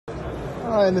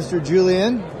Hi, Mr.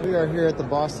 Julian. We are here at the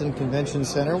Boston Convention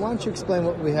Center. Why don't you explain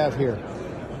what we have here?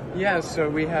 Yeah, so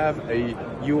we have a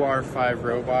UR5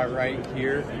 robot right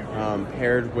here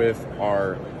paired with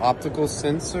our optical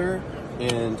sensor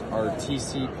and our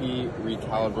TCP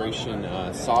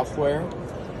recalibration software.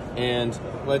 And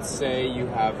let's say you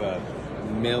have a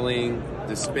milling,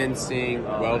 dispensing,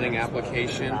 welding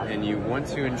application, and you want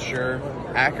to ensure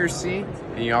accuracy,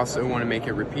 and you also want to make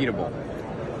it repeatable.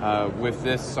 With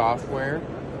this software,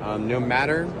 no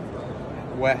matter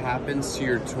what happens to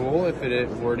your tool, if it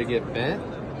were to get bent,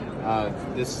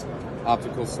 this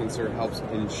optical sensor helps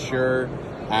ensure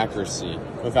accuracy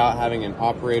without having an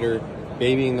operator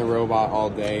babying the robot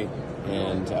all day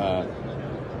and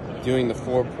doing the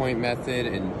 4-point method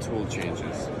and tool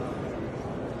changes.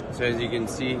 So as you can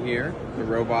see here, the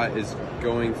robot is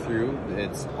going through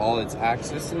all its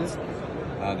axes,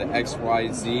 the X,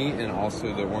 Y, Z, and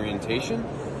also the orientation.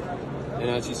 And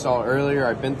as you saw earlier,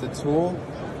 I bent the tool,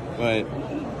 but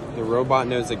the robot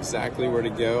knows exactly where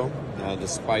to go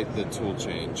despite the tool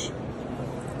change.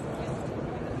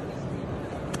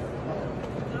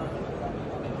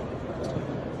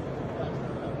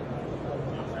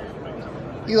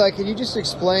 Eli, can you just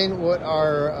explain what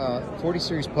our 40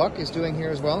 series puck is doing here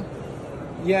as well?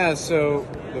 Yeah, so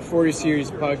the 40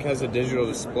 series puck has a digital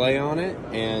display on it,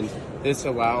 and this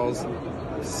allows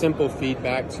simple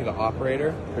feedback to the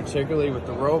operator. Particularly with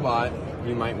the robot,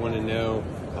 you might want to know,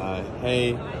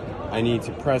 hey, I need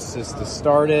to press this to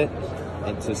start it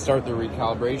and to start the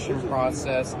recalibration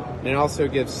process. And it also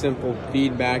gives simple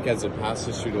feedback as it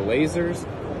passes through the lasers.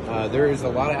 There is a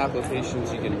lot of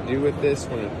applications you can do with this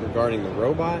regarding the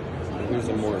robot. Here's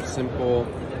a more simple,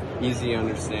 easy to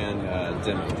understand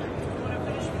demo.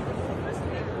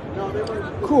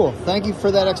 Cool. Thank you for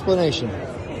that explanation.